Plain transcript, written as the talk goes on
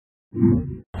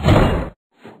When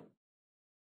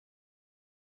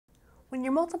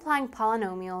you're multiplying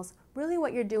polynomials, really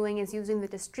what you're doing is using the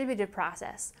distributive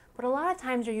process, but a lot of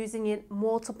times you're using it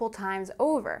multiple times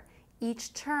over.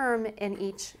 Each term in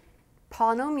each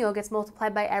polynomial gets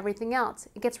multiplied by everything else.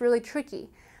 It gets really tricky.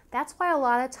 That's why a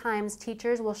lot of times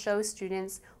teachers will show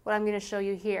students what I'm going to show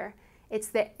you here. It's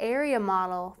the area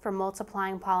model for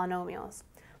multiplying polynomials.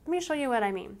 Let me show you what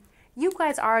I mean. You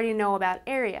guys already know about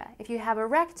area. If you have a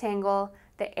rectangle,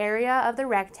 the area of the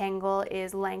rectangle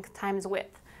is length times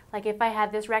width. Like if I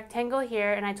had this rectangle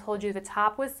here and I told you the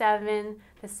top was 7,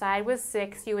 the side was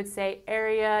 6, you would say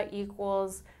area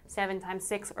equals 7 times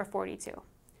 6 or 42.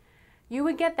 You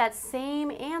would get that same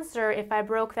answer if I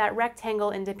broke that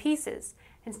rectangle into pieces.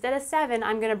 Instead of 7,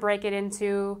 I'm going to break it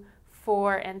into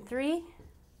 4 and 3.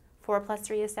 4 plus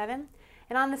 3 is 7.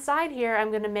 And on the side here, I'm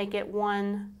going to make it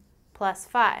 1 plus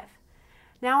 5.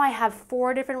 Now I have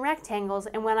 4 different rectangles,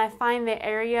 and when I find the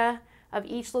area of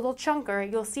each little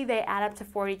chunker, you'll see they add up to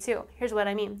 42. Here's what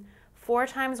I mean. 4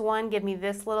 times 1 give me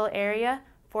this little area.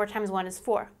 4 times 1 is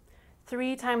 4.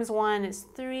 3 times 1 is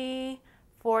 3.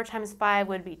 4 times 5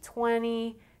 would be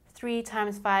 20. 3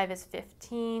 times 5 is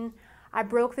 15. I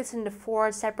broke this into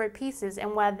 4 separate pieces,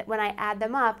 and when I add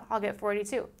them up, I'll get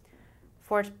 42.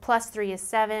 4 plus 3 is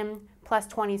 7, plus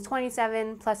 20 is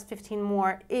 27, plus 15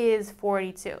 more is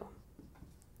 42.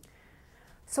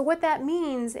 So what that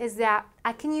means is that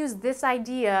I can use this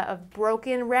idea of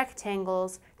broken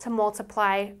rectangles to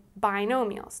multiply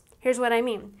binomials. Here's what I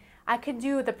mean. I could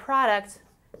do the product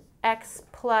x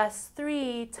plus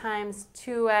 3 times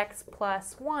 2x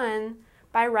plus 1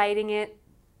 by writing it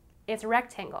as a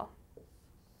rectangle.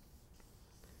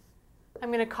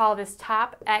 I'm going to call this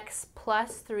top x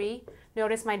plus 3.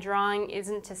 Notice my drawing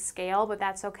isn't to scale, but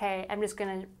that's okay. I'm just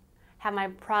going to have my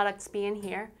products be in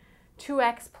here.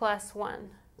 2x plus 1.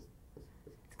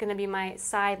 Going to be my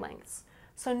side lengths.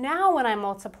 So now when I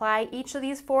multiply each of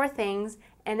these 4 things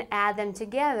and add them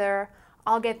together,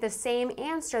 I'll get the same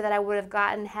answer that I would have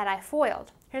gotten had I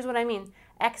FOILed. Here's what I mean.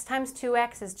 X times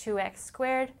 2x is 2x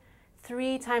squared.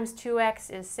 3 times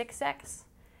 2x is 6x.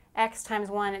 X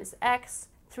times 1 is x.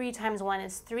 3 times 1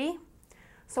 is 3.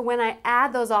 So when I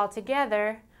add those all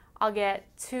together, I'll get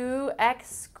 2x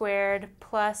squared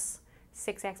plus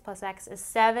 6x plus x is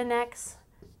 7x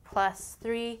plus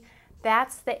 3.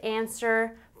 That's the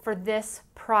answer for this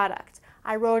product.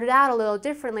 I wrote it out a little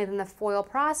differently than the FOIL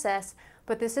process,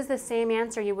 but this is the same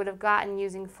answer you would have gotten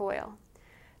using FOIL.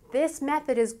 This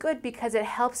method is good because it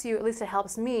helps you, at least it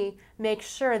helps me, make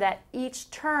sure that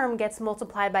each term gets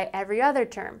multiplied by every other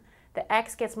term. The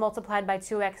x gets multiplied by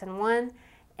 2x and 1,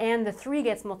 and the 3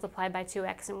 gets multiplied by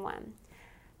 2x and 1.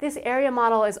 This area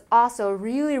model is also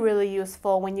really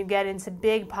useful when you get into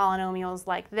big polynomials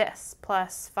like this,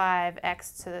 plus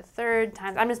 5x to the third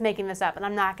times, I'm just making this up and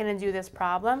I'm not going to do this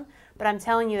problem, but I'm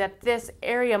telling you that this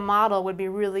area model would be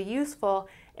really useful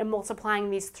in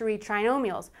multiplying these 3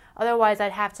 trinomials. Otherwise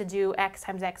I'd have to do x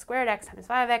times x squared, x times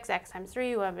 5x, x times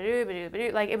 3,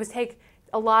 like it would take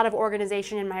a lot of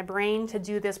organization in my brain to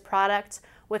do this product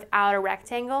without a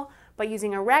rectangle, but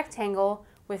using a rectangle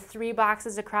with 3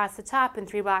 boxes across the top and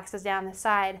 3 boxes down the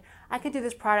side, I could do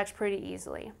this product pretty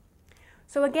easily.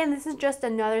 So again, this is just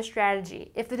another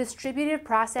strategy. If the distributive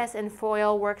process in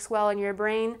FOIL works well in your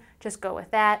brain, just go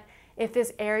with that. If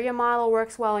this area model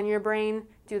works well in your brain,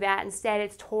 do that instead.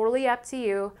 It's totally up to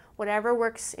you. Whatever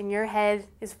works in your head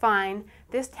is fine.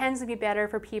 This tends to be better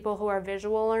for people who are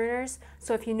visual learners,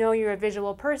 so if you know you're a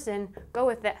visual person, go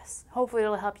with this. Hopefully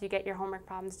it'll help you get your homework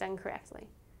problems done correctly.